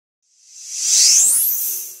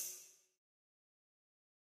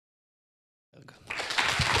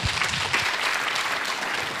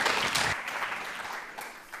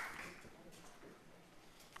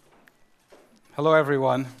Hello,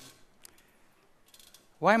 everyone.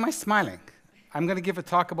 Why am I smiling? I'm going to give a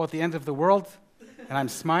talk about the end of the world, and I'm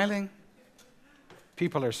smiling?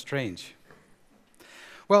 People are strange.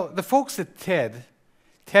 Well, the folks at TED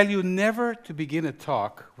tell you never to begin a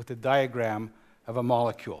talk with a diagram of a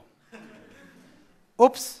molecule.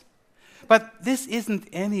 Oops. But this isn't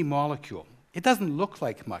any molecule. It doesn't look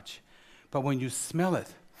like much. But when you smell it,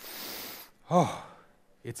 oh,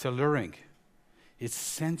 it's alluring. It's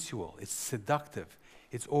sensual. It's seductive.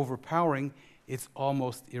 It's overpowering. It's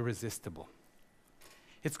almost irresistible.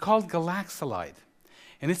 It's called galaxolide,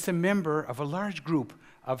 and it's a member of a large group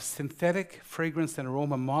of synthetic fragrance and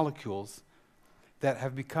aroma molecules that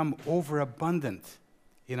have become overabundant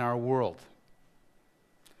in our world.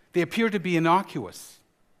 They appear to be innocuous,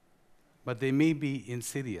 but they may be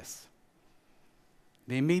insidious.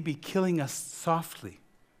 They may be killing us softly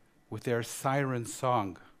with their siren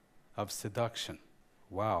song of seduction.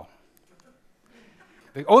 Wow.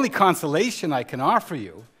 The only consolation I can offer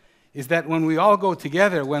you is that when we all go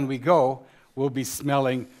together, when we go, we'll be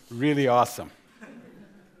smelling really awesome.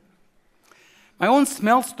 My own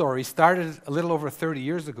smell story started a little over 30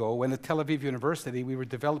 years ago when at Tel Aviv University we were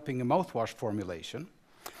developing a mouthwash formulation.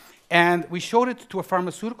 And we showed it to a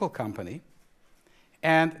pharmaceutical company,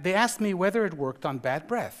 and they asked me whether it worked on bad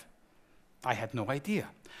breath. I had no idea.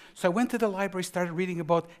 So I went to the library, started reading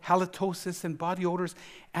about halitosis and body odors,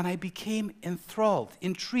 and I became enthralled,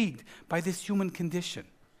 intrigued by this human condition.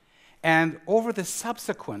 And over the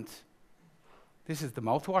subsequent, this is the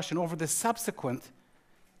mouthwash, and over the subsequent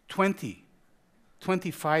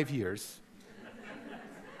 25 years,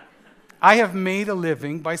 I have made a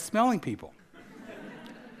living by smelling people.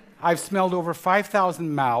 I've smelled over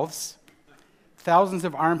 5,000 mouths, thousands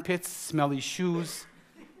of armpits, smelly shoes,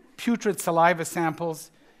 putrid saliva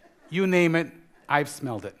samples, you name it, I've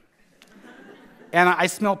smelled it. And I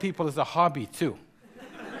smell people as a hobby, too.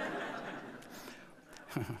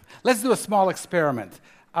 Let's do a small experiment.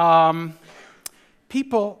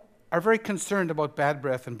 People are very concerned about bad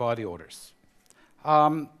breath and body odors.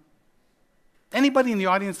 Anybody in the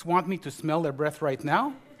audience want me to smell their breath right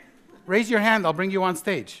now? Raise your hand, I'll bring you on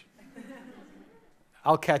stage.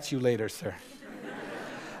 I'll catch you later, sir.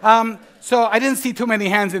 So I didn't see too many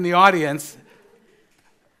hands in the audience.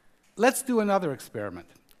 Let's do another experiment.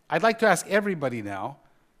 I'd like to ask everybody now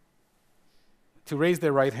to raise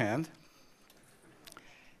their right hand.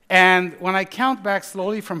 And when I count back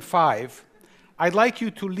slowly from 5, I'd like you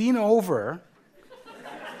to lean over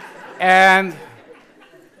and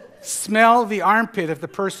smell the armpit of the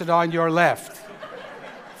person on your left.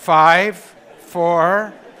 5,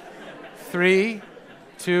 4, 3,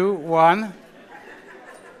 2, 1.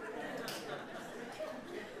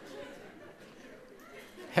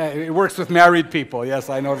 It works with married people. Yes,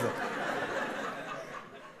 I know that.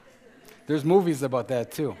 There's movies about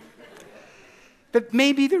that too. But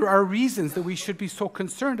maybe there are reasons that we should be so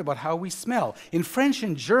concerned about how we smell. In French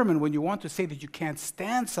and German, when you want to say that you can't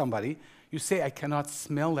stand somebody, you say, I cannot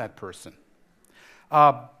smell that person.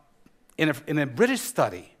 In a British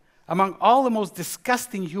study, among all the most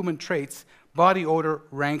disgusting human traits, body odor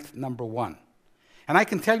ranked number 1. And I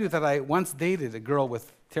can tell you that I once dated a girl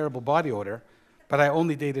with terrible body odor, but I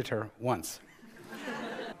only dated her once.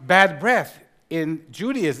 Bad breath. In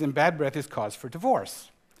Judaism, bad breath is cause for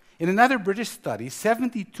divorce. In another British study,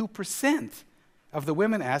 72% of the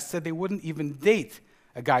women asked said they wouldn't even date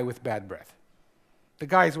a guy with bad breath. The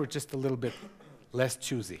guys were just a little bit less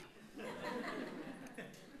choosy.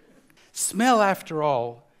 Smell, after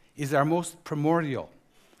all, is our most primordial,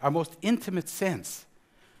 our most intimate sense.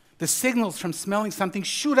 The signals from smelling something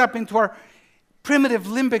shoot up into our primitive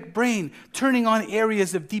limbic brain, turning on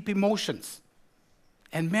areas of deep emotions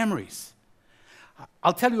and memories.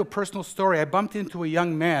 I'll tell you a personal story. I bumped into a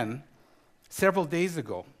young man several days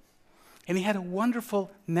ago, and he had a wonderful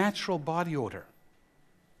natural body odor.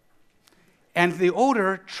 And the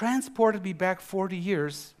odor transported me back 40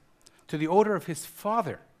 years to the odor of his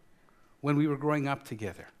father when we were growing up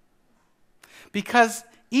together. Because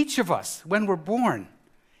each of us, when we're born,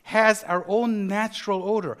 has our own natural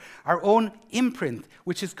odor, our own imprint,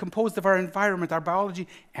 which is composed of our environment, our biology,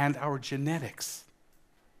 and our genetics.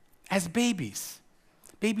 As babies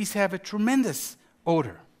have a tremendous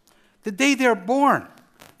odor. The day they're born,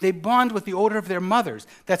 they bond with the odor of their mothers.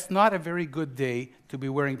 That's not a very good day to be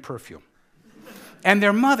wearing perfume. And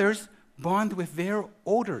their mothers bond with their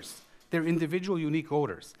odors, their individual unique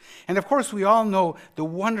odors. And of course, we all know the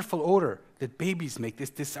wonderful odor that babies make, this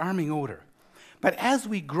disarming odor. But as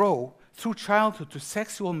we grow through childhood to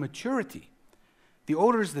sexual maturity, the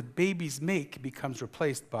odors that babies make becomes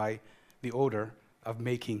replaced by the odor of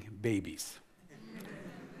making babies.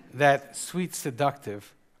 that sweet,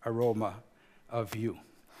 seductive aroma of you.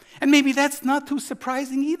 And maybe that's not too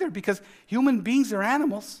surprising either, because human beings are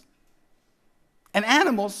animals. And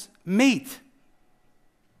animals mate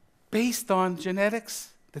based on genetics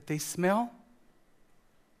that they smell,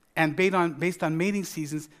 and based on mating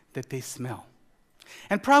seasons that they smell.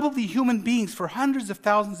 And probably human beings for hundreds of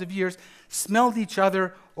thousands of years smelled each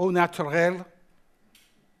other au naturel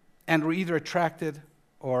and were either attracted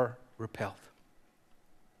or repelled.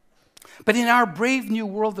 But in our brave new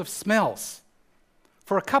world of smells,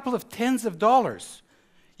 for a couple of tens of dollars,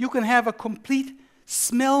 you can have a complete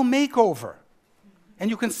smell makeover, and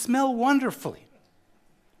you can smell wonderfully.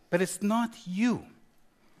 But it's not you.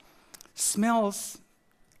 Smells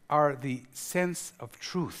are the sense of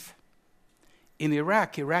truth. In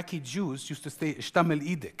Iraq, Iraqi Jews used to say, "Ishtamel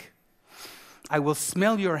idik." I will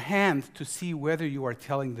smell your hand to see whether you are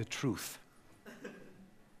telling the truth.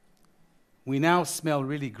 We now smell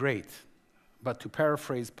really great, but to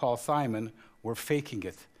paraphrase Paul Simon, we're faking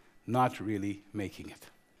it, not really making it.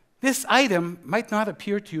 This item might not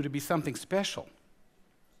appear to you to be something special,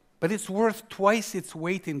 but it's worth twice its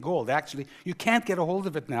weight in gold. Actually, you can't get a hold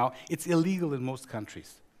of it now. It's illegal in most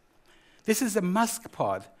countries. This is a musk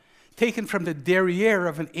pod taken from the derriere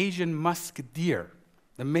of an Asian musk deer,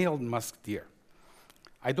 the male musk deer.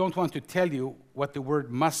 I don't want to tell you what the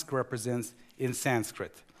word musk represents in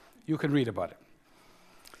Sanskrit. You can read about it.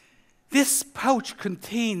 This pouch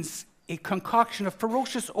contains a concoction of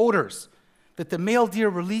ferocious odors that the male deer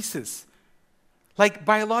releases, like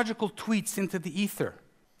biological tweets into the ether,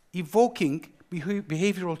 evoking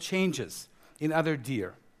behavioral changes in other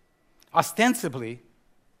deer, ostensibly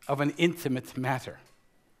of an intimate matter.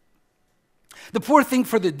 The poor thing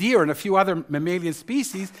for the deer and a few other mammalian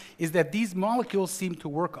species is that these molecules seem to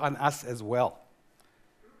work on us as well.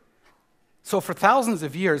 So for thousands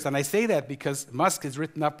of years, and I say that because musk is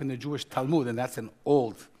written up in the Jewish Talmud, and that's an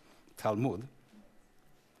old Talmud,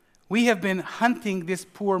 we have been hunting this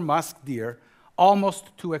poor musk deer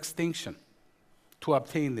almost to extinction to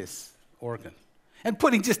obtain this organ, and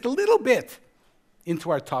putting just a little bit into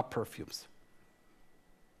our top perfumes.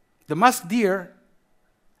 The musk deer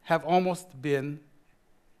have almost been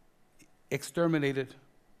exterminated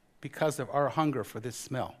because of our hunger for this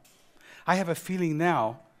smell. I have a feeling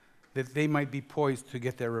now that they might be poised to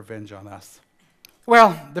get their revenge on us.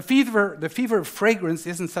 Well, the fever of fragrance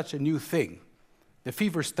isn't such a new thing. The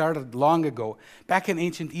fever started long ago. Back in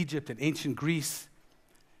ancient Egypt and ancient Greece,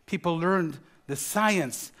 people learned the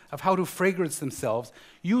science of how to fragrance themselves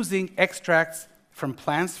using extracts from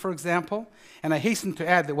plants, for example. And I hasten to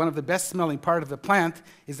add that one of the best-smelling part of the plant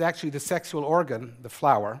is actually the sexual organ, the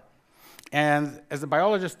flower. And as a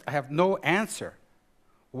biologist, I have no answer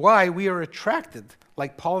why we are attracted,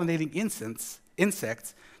 like pollinating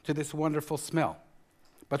insects, to this wonderful smell.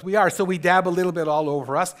 But we are, so we dab a little bit all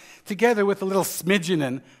over us, together with a little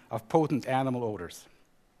smidgenin of potent animal odors.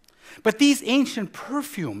 But these ancient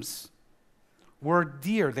perfumes were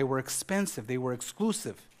dear, they were expensive, they were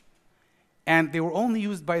exclusive. And they were only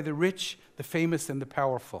used by the rich, the famous, and the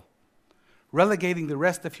powerful, relegating the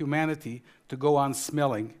rest of humanity to go on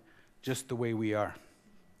smelling just the way we are.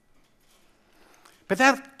 But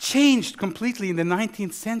that changed completely in the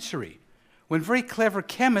 19th century, when very clever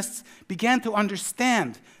chemists began to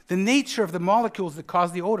understand the nature of the molecules that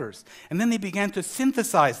cause the odors. And then they began to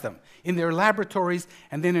synthesize them in their laboratories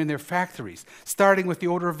and then in their factories, starting with the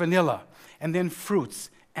odor of vanilla, and then fruits,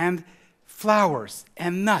 and flowers,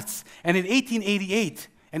 and nuts. And in 1888,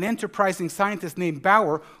 an enterprising scientist named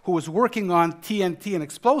Bauer, who was working on TNT and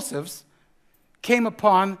explosives, came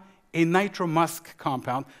upon a nitromusk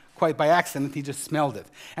compound. Quite by accident, he just smelled it.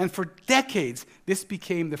 And for decades, this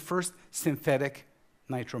became the first synthetic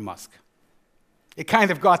nitromusk. It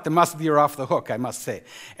kind of got the musk deer off the hook, I must say.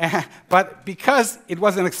 But because it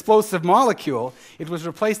was an explosive molecule, it was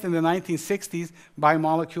replaced in the 1960s by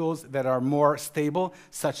molecules that are more stable,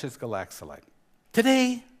 such as galaxolide.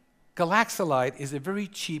 Today, galaxolide is a very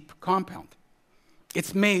cheap compound.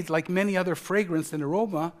 It's made, like many other fragrance and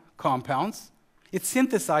aroma compounds, it's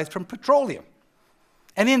synthesized from petroleum.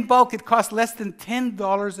 And in bulk, it costs less than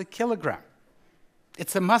 $10 a kilogram.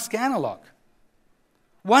 It's a musk analog.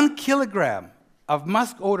 1 kilogram of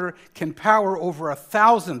musk odor can power over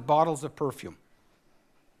 1,000 bottles of perfume.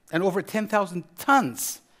 And over 10,000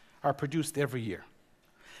 tons are produced every year.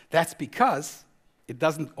 That's because it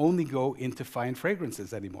doesn't only go into fine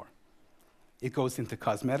fragrances anymore. It goes into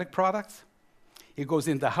cosmetic products. It goes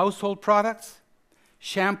into household products,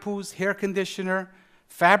 shampoos, hair conditioner,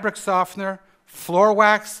 fabric softener, floor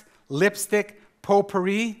wax, lipstick,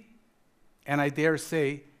 potpourri, and I dare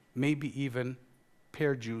say, maybe even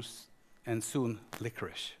pear juice and soon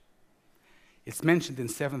licorice. It's mentioned in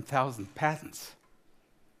 7,000 patents.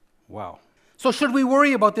 Wow. So should we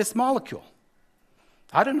worry about this molecule?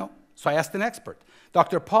 I don't know. So I asked an expert,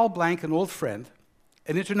 Dr. Paul Blank, an old friend,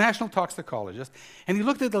 an international toxicologist, and he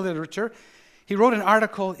looked at the literature. He wrote an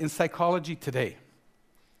article in Psychology Today.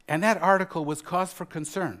 And that article was cause for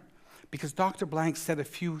concern because Dr. Blank said a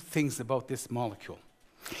few things about this molecule.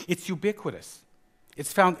 It's ubiquitous.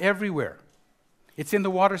 It's found everywhere. It's in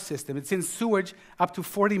the water system. It's in sewage up to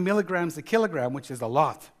 40 milligrams a kilogram, which is a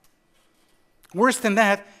lot. Worse than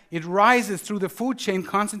that, it rises through the food chain,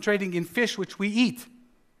 concentrating in fish, which we eat.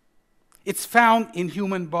 It's found in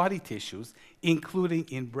human body tissues, including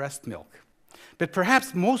in breast milk. But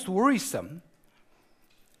perhaps most worrisome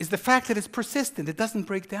is the fact that it's persistent. It doesn't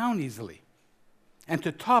break down easily. And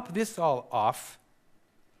to top this all off,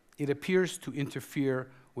 it appears to interfere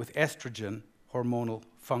with estrogen hormonal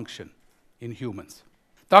function in humans.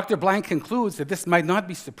 Dr. Blank concludes that this might not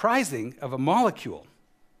be surprising of a molecule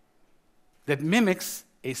that mimics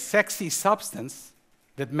a sexy substance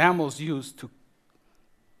that mammals use to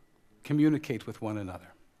communicate with one another.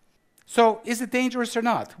 So, is it dangerous or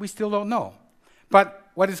not? We still don't know. But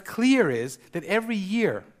what is clear is that every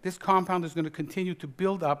year, this compound is going to continue to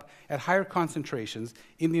build up at higher concentrations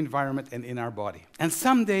in the environment and in our body. And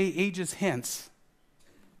someday, ages hence,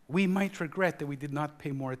 we might regret that we did not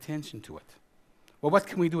pay more attention to it. Well, what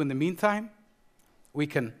can we do in the meantime? We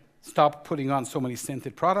can stop putting on so many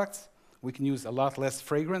scented products. We can use a lot less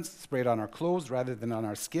fragrance sprayed on our clothes rather than on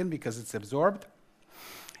our skin because it's absorbed.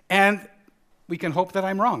 And we can hope that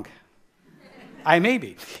I'm wrong. I may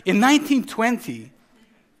be. In 1920,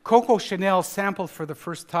 Coco Chanel sampled for the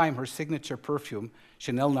first time her signature perfume,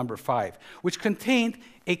 Chanel No. 5, which contained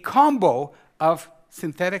a combo of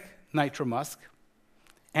synthetic nitromusk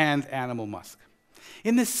and animal musk.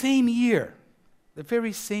 In the same year, the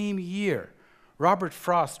very same year, Robert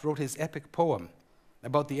Frost wrote his epic poem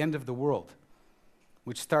about the end of the world,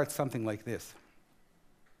 which starts something like this.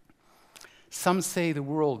 Some say the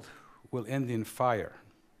world will end in fire.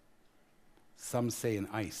 Some say in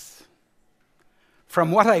ice.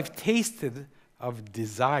 From what I've tasted of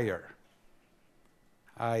desire,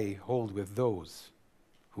 I hold with those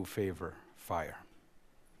who favor fire.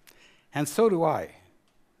 And so do I,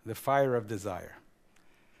 the fire of desire.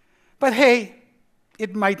 But hey,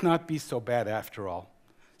 it might not be so bad after all.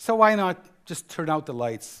 So why not just turn out the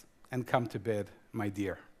lights and come to bed, my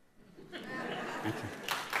dear? Thank you.